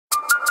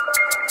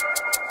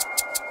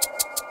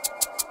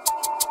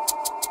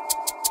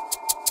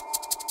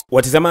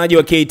Watazamaji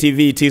wa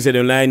KTV TZ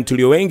Online,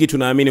 tulio wengi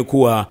tunaamini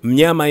kuwa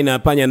mnyama aina ya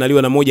panya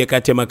analiwa na moja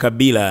kati ya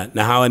makabila,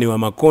 na hawa ni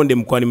Wamakonde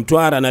mkoani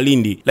Mtwara na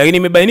Lindi. Lakini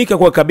imebainika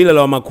kuwa kabila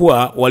la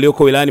Wamakuwa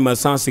walioko wilayani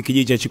Masasi,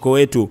 kijiji cha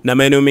Chikowetu na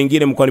maeneo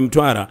mengine mkoani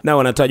Mtwara, na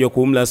wanatajwa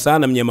kuumla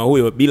sana mnyama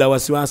huyo bila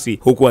wasiwasi,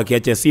 huku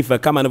akiacha sifa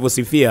kama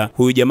anavyosifia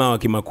huyu jamaa wa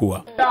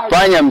Kimakua.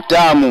 Panya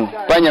mtamu,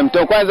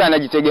 kwanza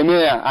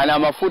anajitegemea, ana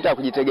mafuta ya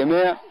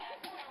kujitegemea.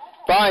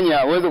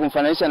 Panya uweze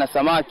kumfananisha na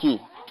samaki.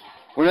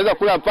 Unaweza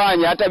kula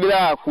panya hata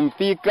bila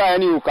kumpika,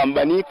 yani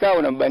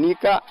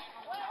unambanika,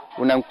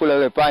 unamkula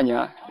yule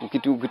panya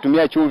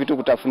ukitumia chumvi tu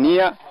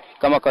kutafunia,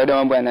 kama kawaida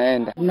mambo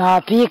yanaenda.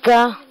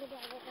 Unapika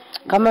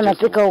kama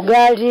unapika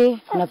ugali,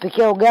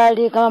 unapikia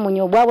ugali, kama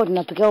mwenye ubwabwa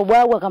tunapikia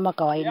ubwabwa kama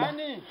kawaida.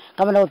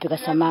 Kama unapika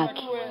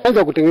samaki.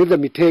 Kwanza kutengeneza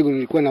mitego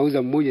nilikuwa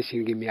nauza mmoja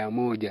shilingi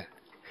 100.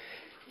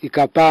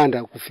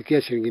 Ikapanda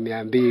kufikia shilingi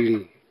 200.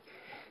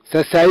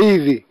 Sasa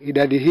hivi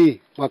idadi hii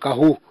mwaka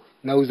huu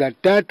nauza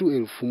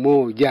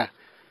 3,100.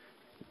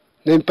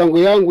 Na mpango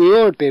yangu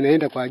yote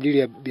inaenda kwa ajili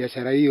ya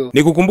biashara hiyo.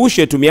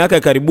 Nikukumbushe tu miaka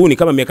karibuni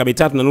kama miaka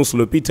 3.5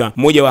 iliyopita,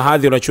 mmoja wa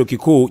hadhi wa chuo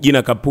kikuu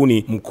jina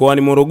Kapuni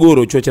mkoani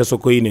Morogoro, chuo cha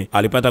Sokoine,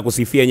 alipata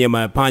kusifia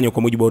nyama ya panya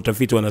kwa mujibu wa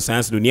utafiti wa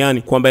wanasayansi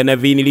duniani kwamba ina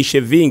viinilishe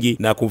vingi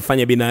na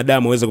kumfanya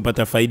binadamu aweze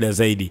kupata faida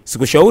zaidi.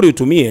 Sikushauri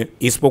utumie,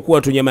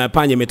 isipokuwa tu nyama ya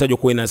panya imetajwa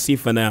kuwa ina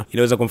sifa na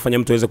inaweza kumfanya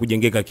mtu aweze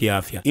kujengeka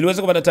kiafya. Ili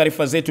uweze kupata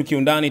taarifa zetu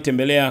kiundani,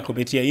 tembelea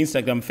kupitia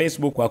Instagram,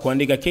 Facebook kwa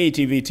kuandika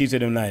KTV TZ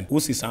Online.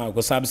 Usisahau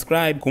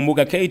kusubscribe.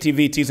 Kumbuka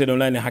KTV TZ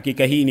Online,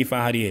 hakika hii ni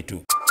fahari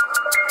yetu.